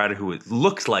there was a rider who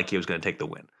looked like he was going to take the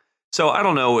win. So I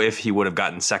don't know if he would have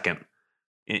gotten 2nd,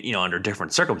 under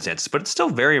different circumstances, but it's still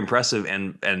very impressive.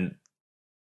 And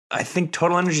I think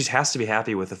Total Energies has to be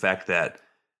happy with the fact that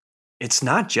it's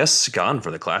not just Sagan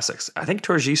for the classics. I think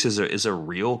Torgis is a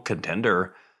real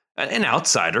contender, an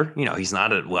outsider. He's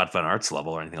not at Wout van Aert's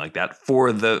level or anything like that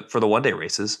for the one-day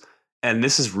races. And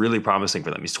this is really promising for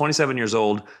them. He's 27 years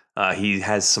old. He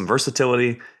has some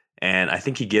versatility, and I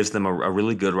think he gives them a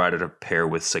really good rider to pair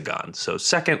with Sagan. So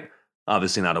 2nd,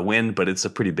 obviously not a win, but it's a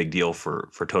pretty big deal for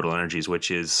Total Energies,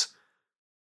 which is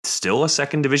still a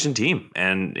 2nd division team.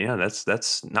 And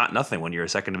that's not nothing when you're a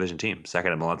 2nd division team,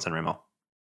 2nd at Milan-San Remo.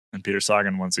 And Peter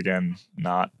Sagan, once again,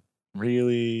 not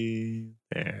really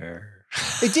there.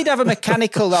 He did have a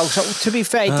mechanical, though. So to be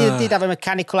fair, he did have a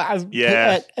mechanical at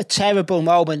a terrible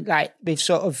moment, like with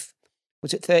sort of,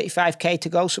 was it 35k to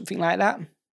go, something like that?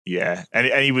 Yeah, and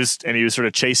he was sort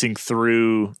of chasing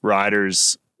through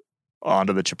riders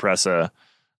onto the Cipressa,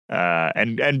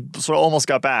 and sort of almost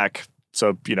got back.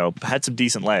 So had some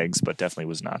decent legs, but definitely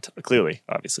was not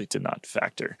obviously did not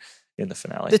factor in the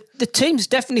finale. The team's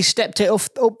definitely stepped it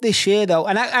up this year, though,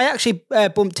 and I actually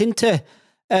bumped into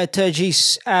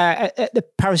Torgis at the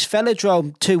Paris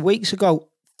Velodrome 2 weeks ago.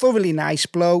 Thoroughly nice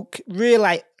bloke,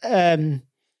 really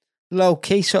low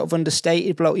key, sort of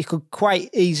understated bloke. You could quite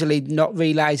easily not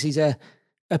realise he's a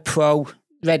pro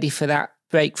ready for that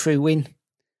breakthrough win.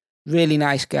 Really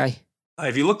nice guy.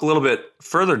 If you look a little bit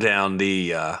further down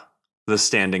the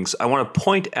standings, I want to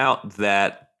point out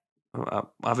that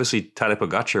obviously Tadej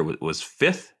Pogačar was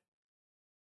 5th.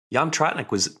 Jan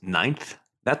Tratnik was 9th.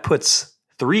 That puts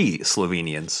 3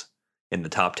 Slovenians in the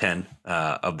top 10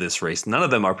 of this race. None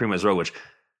of them are Primož Roglič.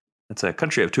 It's a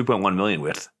country of 2.1 million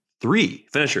with 3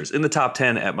 finishers in the top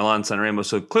 10 at Milan-San Remo.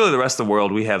 So clearly the rest of the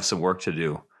world, we have some work to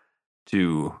do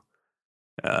to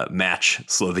match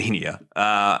Slovenia.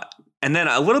 And then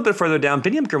a little bit further down,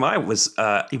 Biniam Girmay was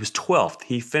 12th.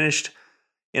 He finished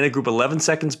in a group 11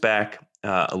 seconds back,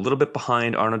 a little bit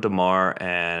behind Arnaud Démare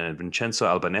and Vincenzo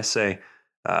Albanese,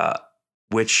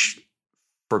 which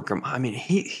for Girmay,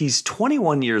 he's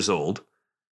 21 years old,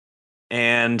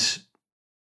 and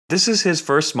this is his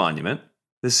first monument.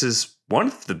 This is one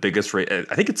of the biggest race.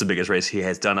 I think it's the biggest race he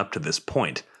has done up to this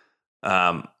point.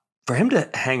 For him to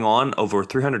hang on over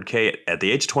 300K at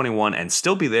the age of 21 and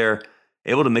still be there,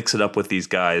 able to mix it up with these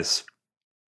guys,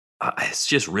 it's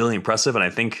just really impressive, and I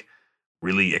think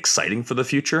really exciting for the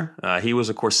future. He was,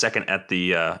 of course, 2nd at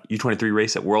the U23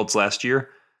 race at Worlds last year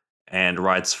and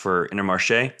rides for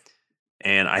Intermarché.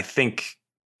 And I think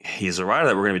he's a rider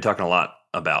that we're going to be talking a lot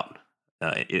about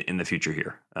in the future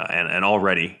here, and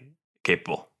already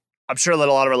capable. I'm sure that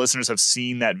a lot of our listeners have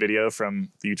seen that video from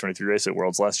the U23 race at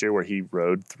Worlds last year where he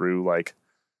rode through like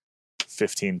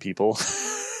 15 people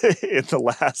in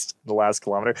the last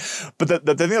kilometer. But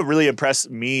the thing that really impressed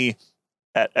me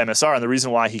at MSR, and the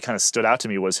reason why he kind of stood out to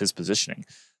me, was his positioning.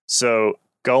 So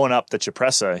going up the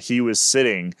Cipressa, he was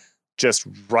sitting just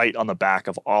right on the back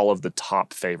of all of the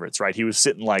top favorites, right? He was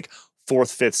sitting like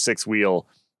 4th, 5th, 6th wheel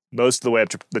most of the way up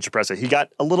to the Cipressa. He got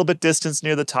a little bit distance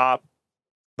near the top,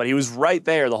 but he was right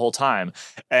there the whole time.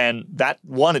 And that,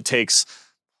 one, it takes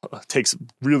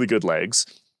really good legs.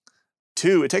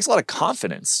 2, it takes a lot of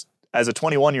confidence as a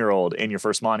 21-year-old in your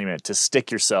first monument to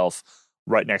stick yourself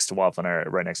right next to Wout van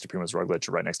Aert, right next to Primoz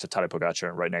Roglic, right next to Tadej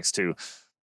Pogacar, right next to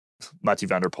Mathieu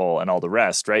van der Poel and all the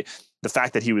rest, right? The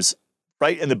fact that he was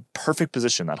right in the perfect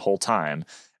position that whole time.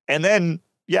 And then,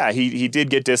 yeah, he did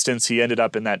get distance. He ended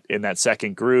up in that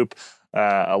second group,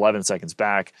 11 seconds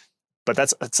back. But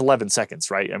that's 11 seconds,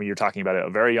 right? I mean, you're talking about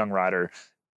a very young rider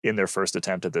in their first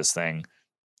attempt at this thing.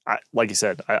 Like you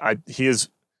said, he is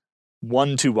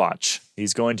one to watch.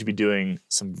 He's going to be doing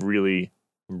some really,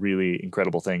 really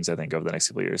incredible things, I think, over the next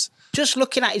couple of years. Just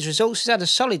looking at his results, he's had a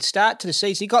solid start to the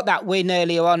season. He got that win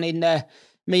earlier on in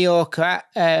Mallorca,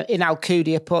 in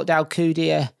Alcudia, Port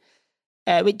d'Alcudia,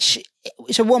 which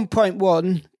it's a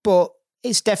 1.1, but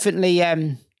it's definitely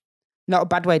not a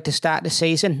bad way to start the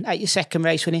season at your second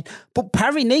race winning. But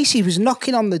Paris-Nice, he was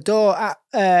knocking on the door at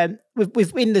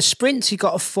in the sprints. He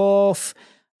got a 4th,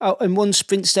 in one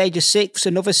sprint stage, a 6th,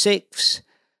 another 6th.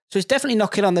 So he's definitely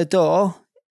knocking on the door.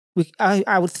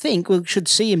 I would think we should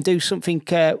see him do something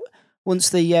once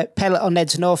the peloton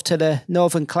heads north to the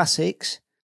Northern Classics.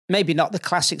 Maybe not the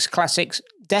Classics,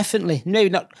 definitely. Maybe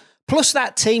not. Plus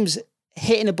that team's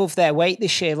hitting above their weight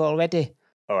this year already.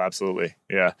 Oh, absolutely.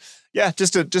 Yeah. Yeah,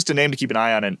 just a name to keep an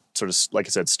eye on, and sort of, like I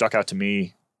said, stuck out to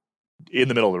me in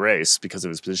the middle of the race because of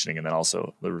his positioning, and then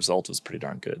also the result was pretty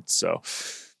darn good. So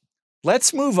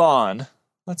let's move on.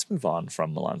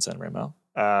 From Milan-San Remo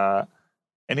and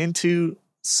into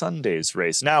Sunday's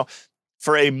race. Now,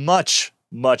 for a much,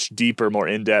 much deeper, more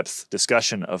in-depth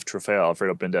discussion of Trofeo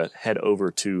Alfredo Binda, head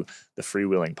over to the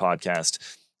Freewheeling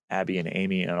podcast. Abby and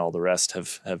Amy and all the rest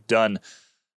have done an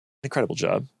incredible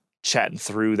job chatting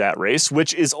through that race,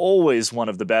 which is always one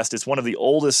of the best. It's one of the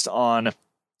oldest on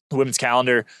the women's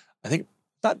calendar. I think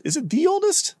is it the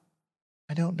oldest?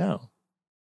 I don't know.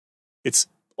 It's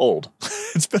old.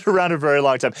 It's been around a very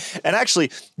long time. And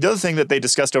actually, the other thing that they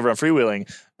discussed over on Freewheeling,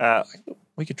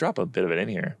 we could drop a bit of it in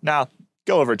here. Now,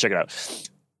 go over and check it out.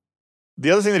 The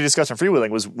other thing they discussed on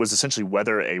Freewheeling was essentially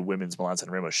whether a women's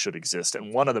Milan-San Remo should exist.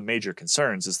 And one of the major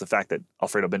concerns is the fact that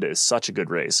Alfredo Binda is such a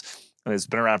good race and has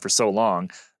been around for so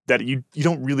long that you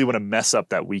don't really want to mess up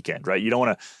that weekend, right? You don't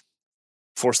want to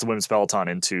force the women's peloton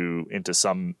into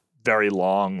some very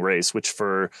long race, which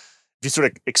if you sort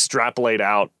of extrapolate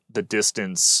out the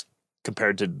distance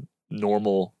compared to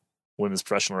normal women's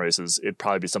professional races, it'd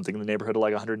probably be something in the neighborhood of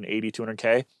like 180,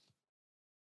 200K.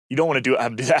 You don't want to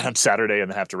have to do that on Saturday and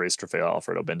then have to race Trofeo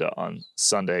Alfredo Binda on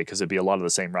Sunday, because it'd be a lot of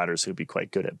the same riders who'd be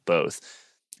quite good at both.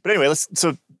 But anyway,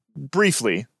 so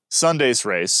briefly, Sunday's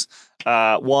race,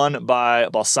 won by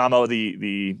Balsamo,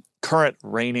 the current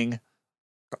reigning,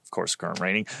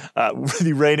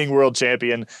 the reigning world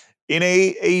champion, in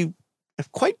a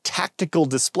quite tactical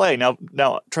display. Now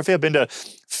Trofeo Binda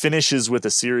finishes with a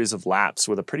series of laps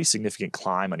with a pretty significant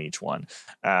climb on each one,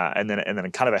 and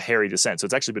then kind of a hairy descent. So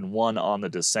it's actually been won on the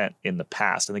descent in the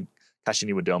past. I think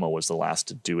Cascini Domo was the last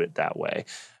to do it that way.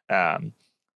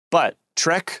 But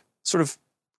Trek sort of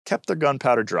kept their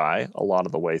gunpowder dry a lot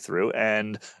of the way through,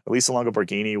 and Elisa Longo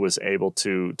Borghini was able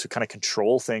to kind of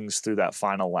control things through that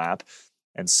final lap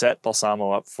and set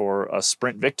Balsamo up for a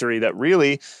sprint victory that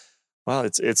really, well,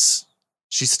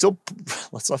 she's still,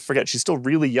 let's not forget, she's still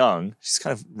really young. She's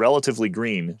kind of relatively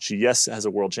green. She, yes, has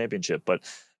a world championship, but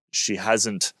the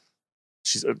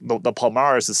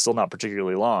Palmares is still not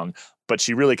particularly long, but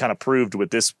she really kind of proved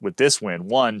with this win.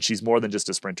 1, she's more than just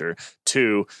a sprinter.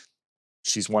 2,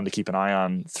 she's one to keep an eye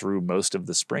on through most of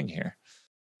the spring here.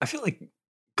 I feel like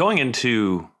going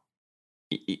into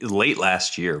late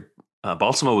last year,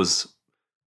 Balsamo was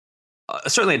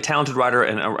certainly a talented rider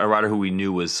and a rider who we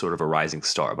knew was sort of a rising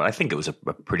star. But I think it was a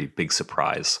pretty big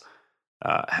surprise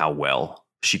how well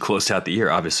she closed out the year,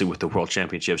 obviously, with the World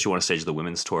Championship. She won a stage of the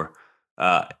Women's Tour.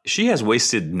 She has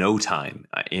wasted no time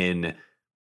in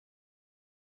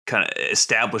kind of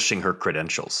establishing her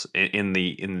credentials. In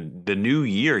the new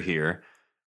year here,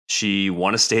 she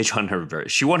won a stage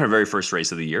she won her very first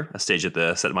race of the year, a stage at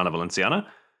the Settimana Valenciana.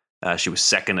 She was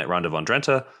second at Ronde van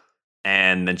Drenthe,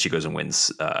 and then she goes and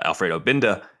wins Alfredo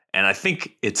Binda. And I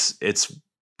think it's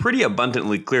pretty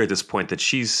abundantly clear at this point that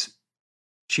she's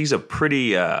she's a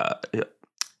pretty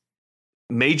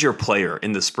major player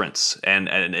in the sprints, and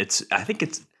I don't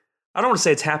want to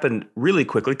say it's happened really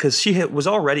quickly because she was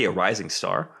already a rising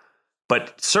star,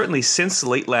 but certainly since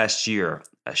late last year,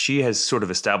 she has sort of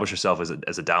established herself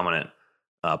as a dominant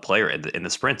player in the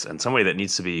sprints, and somebody that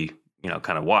needs to be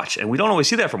kind of watched. And we don't always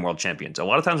see that from world champions. A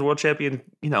lot of times, world champion,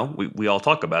 we all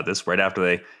talk about this right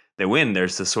after they win.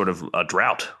 There's this sort of a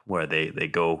drought where they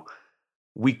go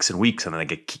weeks and weeks, and then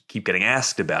they keep getting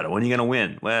asked about it. When are you going to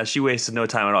win? Well, she wasted no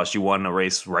time at all. She won a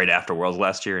race right after Worlds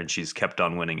last year, and she's kept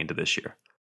on winning into this year.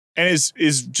 And is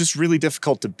just really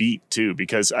difficult to beat too,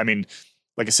 because I mean,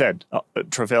 like I said,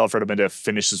 Trofeo Alfredo Binda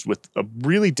finishes with a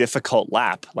really difficult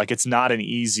lap. Like it's not an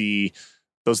easy.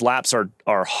 Those laps are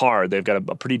hard. They've got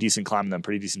a pretty decent climb in them,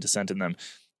 pretty decent descent in them,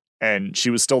 and she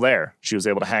was still there. She was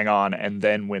able to hang on and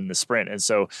then win the sprint. And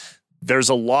so there's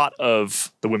a lot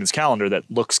of the women's calendar that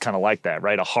looks kind of like that,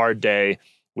 right? A hard day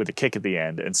with a kick at the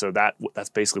end, and so that's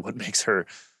basically what makes her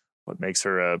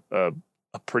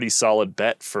a pretty solid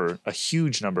bet for a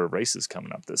huge number of races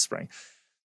coming up this spring.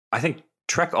 I think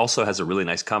Trek also has a really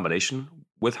nice combination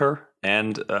with her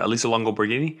and Elisa Longo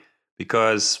Borghini,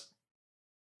 because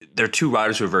they're two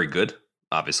riders who are very good,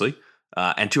 obviously,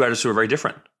 and two riders who are very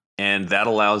different. And that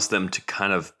allows them to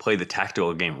kind of play the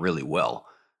tactical game really well.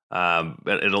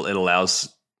 But it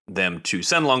allows them to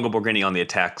send Longo Borghini on the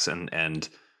attacks and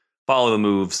follow the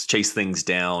moves, chase things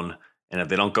down. And if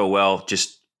they don't go well,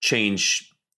 just change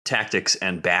tactics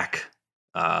and back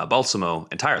Balsamo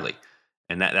entirely.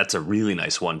 And that's a really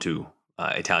nice 1-2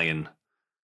 Italian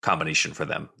combination for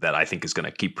them that I think is going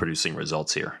to keep producing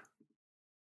results here.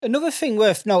 Another thing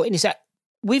worth noting is that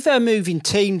with her moving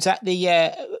teams at the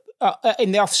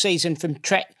in the off season from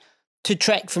Trek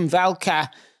from Valcar,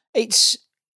 it's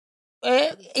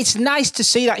nice to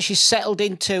see that she's settled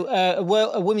into a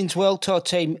women's world tour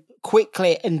team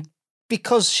quickly, and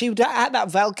because she was at that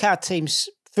Valcar team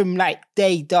from like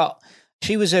day dot,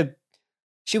 she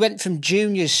went from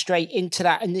juniors straight into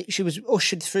that, and she was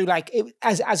ushered through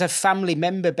as a family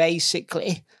member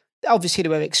basically. Obviously, they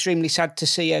were extremely sad to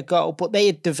see her go, but they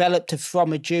had developed her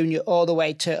from a junior all the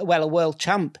way to, a world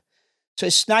champ. So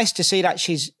it's nice to see that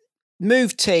she's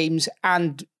moved teams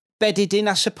and bedded in,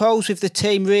 I suppose, with the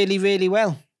team really, really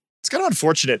well. It's kind of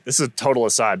unfortunate. This is a total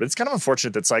aside, but it's kind of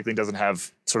unfortunate that cycling doesn't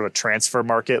have sort of a transfer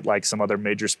market like some other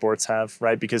major sports have,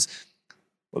 right? Because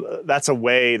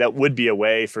that would be a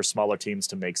way for smaller teams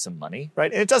to make some money,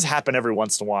 right? And it does happen every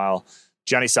once in a while.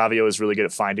 Gianni Savio is really good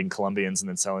at finding Colombians and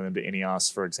then selling them to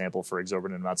Ineos, for example, for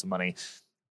exorbitant amounts of money,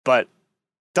 but it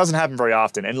doesn't happen very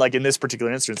often. And like in this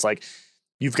particular instance, like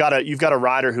you've got a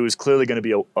rider who is clearly going to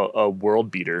be a world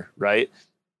beater, right?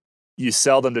 You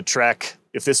sell them to Trek.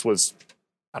 If this was,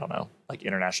 I don't know, like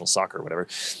international soccer or whatever,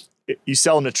 you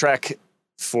sell them to Trek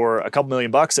for a couple $1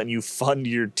 million and you fund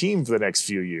your team for the next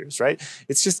few years, right?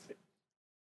 It's just,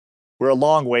 we're a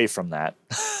long way from that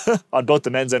on both the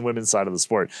men's and women's side of the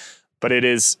sport. But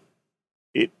it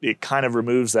kind of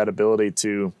removes that ability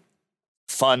to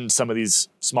fund some of these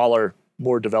smaller,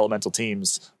 more developmental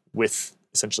teams with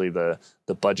essentially the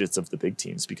budgets of the big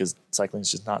teams, because cycling is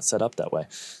just not set up that way.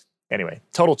 Anyway,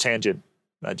 total tangent.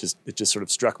 It just sort of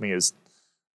struck me as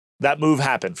that move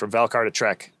happened from Valcar to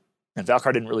Trek, and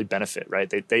Valcar didn't really benefit, right?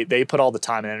 They put all the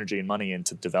time and energy and money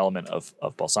into development of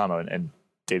Balsamo, and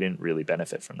they didn't really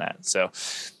benefit from that. So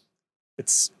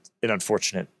it's an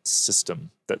unfortunate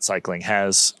system that cycling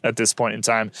has at this point in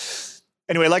time.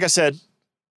 Anyway, like I said,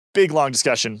 big, long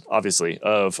discussion, obviously,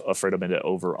 of Alfredo Binda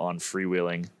over on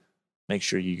Freewheeling. Make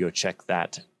sure you go check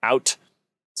that out.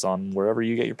 It's on wherever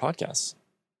you get your podcasts.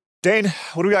 Dane,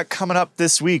 what do we got coming up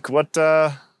this week? What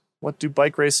do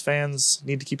bike race fans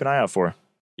need to keep an eye out for?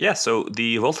 Yeah, so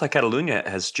the Volta a Catalunya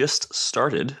has just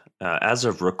started. As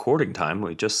of recording time,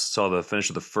 we just saw the finish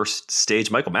of the first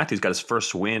stage. Michael Matthews got his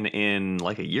first win in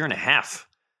like a year and a half.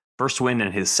 First win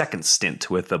in his second stint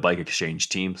with the Bike Exchange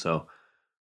team. So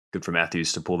good for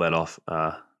Matthews to pull that off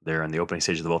there in the opening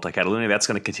stage of the Volta a Catalunya. That's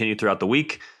going to continue throughout the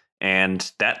week.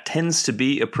 And that tends to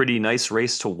be a pretty nice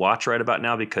race to watch right about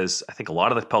now, because I think a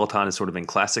lot of the peloton is sort of in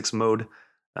classics mode.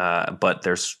 But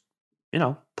there's,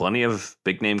 plenty of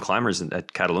big name climbers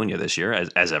at Catalunya this year,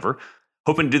 as ever.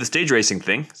 Hoping to do the stage racing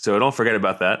thing, so don't forget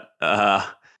about that.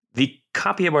 The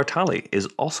Copia Bartali is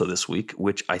also this week,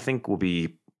 which I think will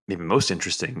be maybe most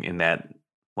interesting in that,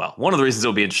 well, one of the reasons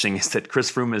it'll be interesting is that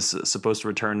Chris Froome is supposed to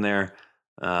return there.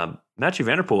 Mathieu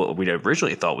van der Poel, we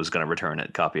originally thought was going to return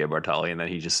at Copia Bartali, and then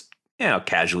he just,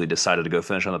 casually decided to go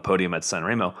finish on the podium at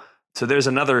Sanremo. So there's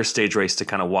another stage race to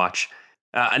kind of watch.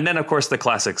 And then, of course, the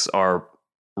classics are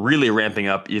really ramping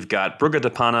up. You've got Brugge de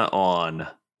Panne on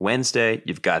Wednesday.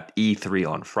 You've got E3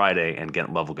 on Friday and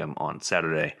Ghent Wevelgem on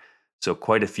Saturday. So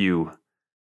quite a few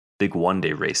big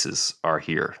one-day races are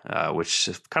here, which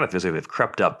kind of feels like they've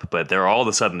crept up, but they're all of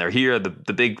a sudden they're here.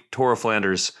 The big Tour of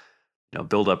Flanders,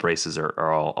 build-up races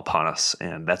are all upon us,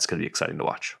 and that's going to be exciting to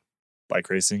watch. Bike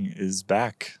racing is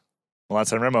back. Milan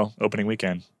San Remo opening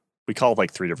weekend. We call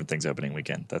like 3 different things opening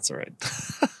weekend. That's all right.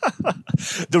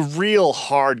 The real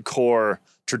hardcore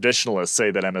traditionalists say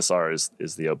that MSR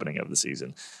is the opening of the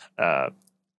season. I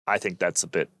think that's a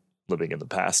bit living in the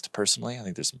past, personally. I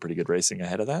think there's some pretty good racing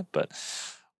ahead of that, but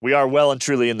we are well and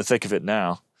truly in the thick of it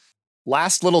now.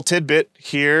 Last little tidbit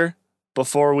here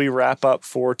before we wrap up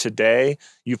for today.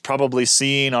 You've probably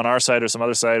seen on our site or some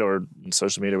other site or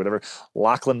social media or whatever,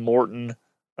 Lachlan Morton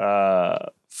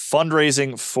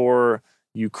fundraising for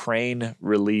Ukraine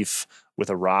relief with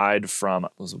a ride from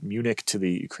Munich to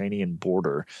the Ukrainian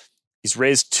border. He's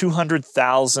raised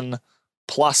 $200,000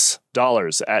 plus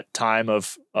at time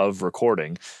of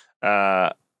recording.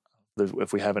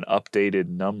 If we have an updated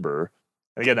number,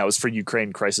 again, that was for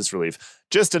Ukraine crisis relief.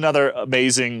 Just another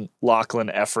amazing Lachlan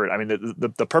effort. I mean,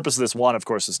 the purpose of this, one, of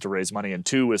course, is to raise money, and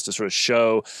two, is to sort of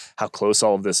show how close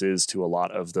all of this is to a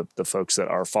lot of the folks that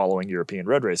are following European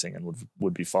road racing and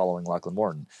would be following Lachlan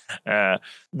Morton.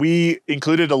 We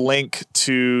included a link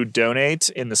to donate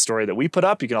in the story that we put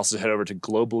up. You can also head over to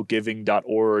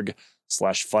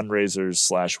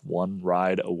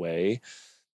globalgiving.org/fundraisers/one-ride-away,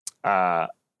 or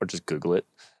just Google it.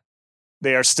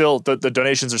 They are still, the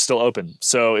donations are still open.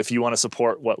 So if you want to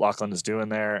support what Lachlan is doing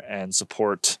there and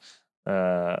support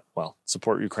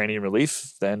Ukrainian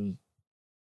relief, then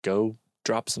go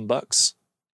drop some bucks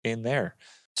in there.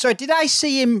 So did I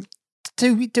see him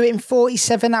do it in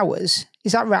 47 hours?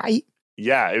 Is that right?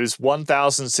 Yeah, it was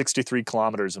 1,063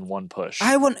 kilometers in one push.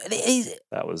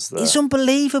 It's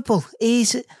unbelievable. He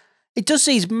does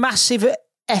these massive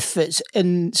efforts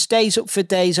and stays up for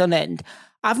days on end.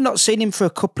 I've not seen him for a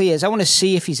couple of years. I want to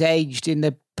see if he's aged in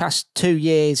the past 2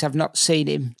 years. I've not seen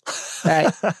him.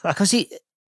 Because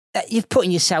you're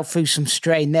putting yourself through some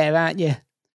strain there, aren't you?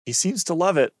 He seems to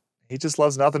love it. He just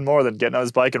loves nothing more than getting on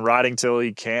his bike and riding till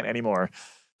he can't anymore.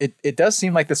 It does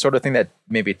seem like the sort of thing that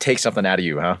maybe takes something out of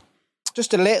you, huh?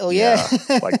 Just a little, yeah.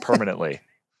 Like permanently.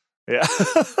 Yeah,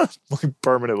 like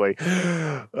permanently.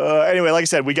 Anyway, like I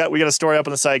said, we got a story up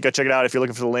on the site. Go check it out. If you're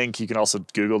looking for the link, you can also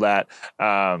Google that.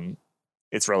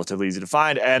 It's relatively easy to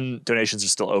find, and donations are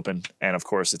still open. And of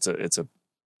course, it's a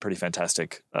pretty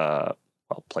fantastic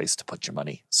place to put your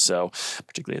money. So,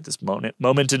 particularly at this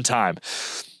moment in time.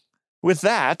 With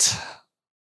that,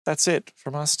 that's it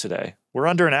from us today. We're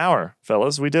under an hour,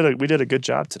 fellas. We did a good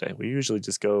job today. We usually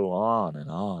just go on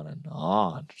and on and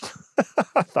on.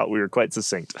 I thought we were quite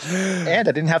succinct, and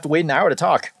I didn't have to wait an hour to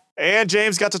talk. And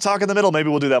James got to talk in the middle. Maybe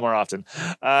we'll do that more often.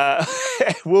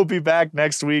 We'll be back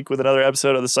next week with another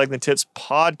episode of the Cycling Tips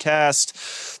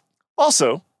podcast.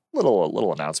 Also,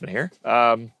 little announcement here.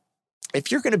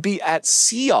 If you're going to be at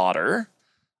Sea Otter,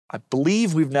 I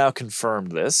believe we've now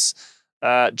confirmed this.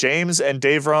 James and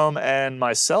Dave Rome and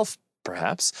myself,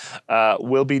 perhaps,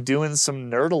 will be doing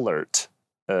some Nerd Alert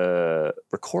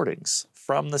recordings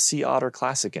from the Sea Otter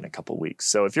Classic in a couple weeks.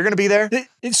 So if you're going to be there,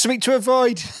 it's something to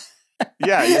avoid.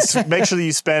 Yeah, just make sure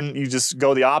that you just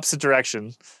go the opposite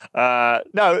direction.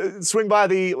 No, swing by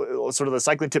the sort of the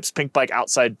Cycling Tips Pink Bike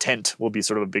outside tent will be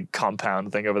sort of a big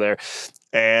compound thing over there,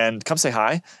 and come say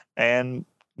hi, and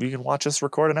you can watch us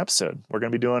record an episode. We're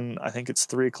going to be doing, I think it's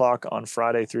 3:00 on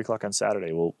Friday, 3:00 on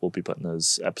Saturday. We'll be putting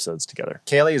those episodes together.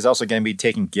 Kaylee is also going to be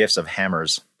taking gifts of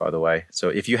hammers, by the way. So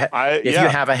if you have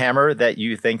a hammer that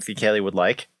you think the Kaylee would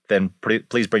like, then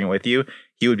please bring it with you.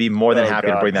 He would be more than happy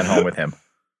to bring that home with him.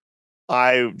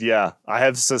 I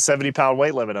have a 70-pound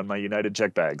weight limit on my United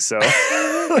check bag. So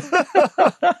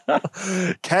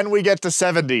can we get to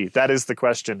 70? That is the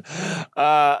question.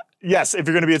 Yes, if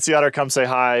you're going to be at Sea Otter, come say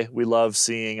hi. We love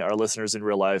seeing our listeners in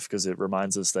real life because it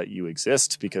reminds us that you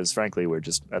exist, because frankly, we're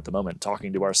just at the moment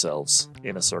talking to ourselves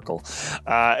in a circle.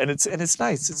 And it's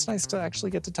nice. It's nice to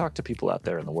actually get to talk to people out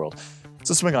there in the world.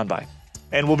 So swing on by.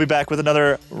 And we'll be back with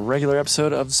another regular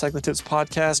episode of the Cycling Tips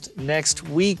podcast next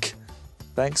week.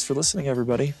 Thanks for listening,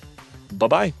 everybody.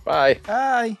 Bye-bye. Bye.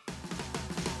 Bye.